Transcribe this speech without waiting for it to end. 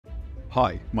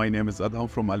Hi, my name is Adham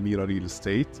from ALMIRA Real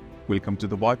Estate. Welcome to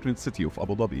the vibrant city of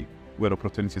Abu Dhabi, where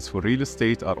opportunities for real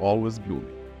estate are always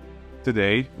blooming.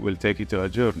 Today, we'll take you to a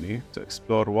journey to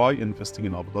explore why investing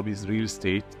in Abu Dhabi's real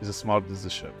estate is a smart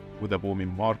decision, with a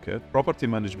booming market, property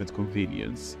management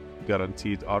convenience,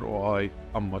 guaranteed ROI,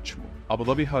 and much more. Abu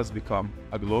Dhabi has become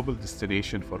a global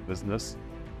destination for business,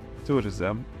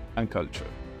 tourism, and culture.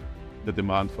 The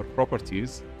demand for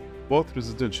properties, both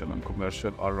residential and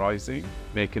commercial, are rising,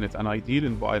 making it an ideal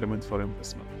environment for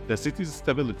investment. The city's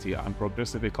stability and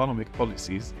progressive economic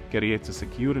policies create a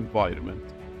secure environment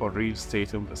for real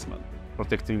estate investment,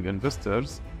 protecting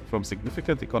investors from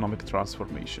significant economic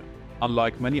transformation.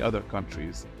 Unlike many other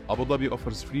countries, Abu Dhabi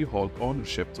offers freehold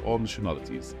ownership to all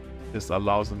nationalities. This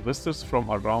allows investors from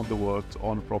around the world to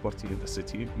own property in the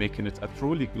city, making it a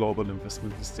truly global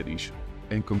investment destination.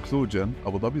 In conclusion,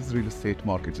 Abu Dhabi's real estate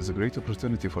market is a great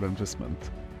opportunity for investment.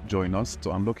 Join us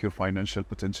to unlock your financial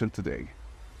potential today.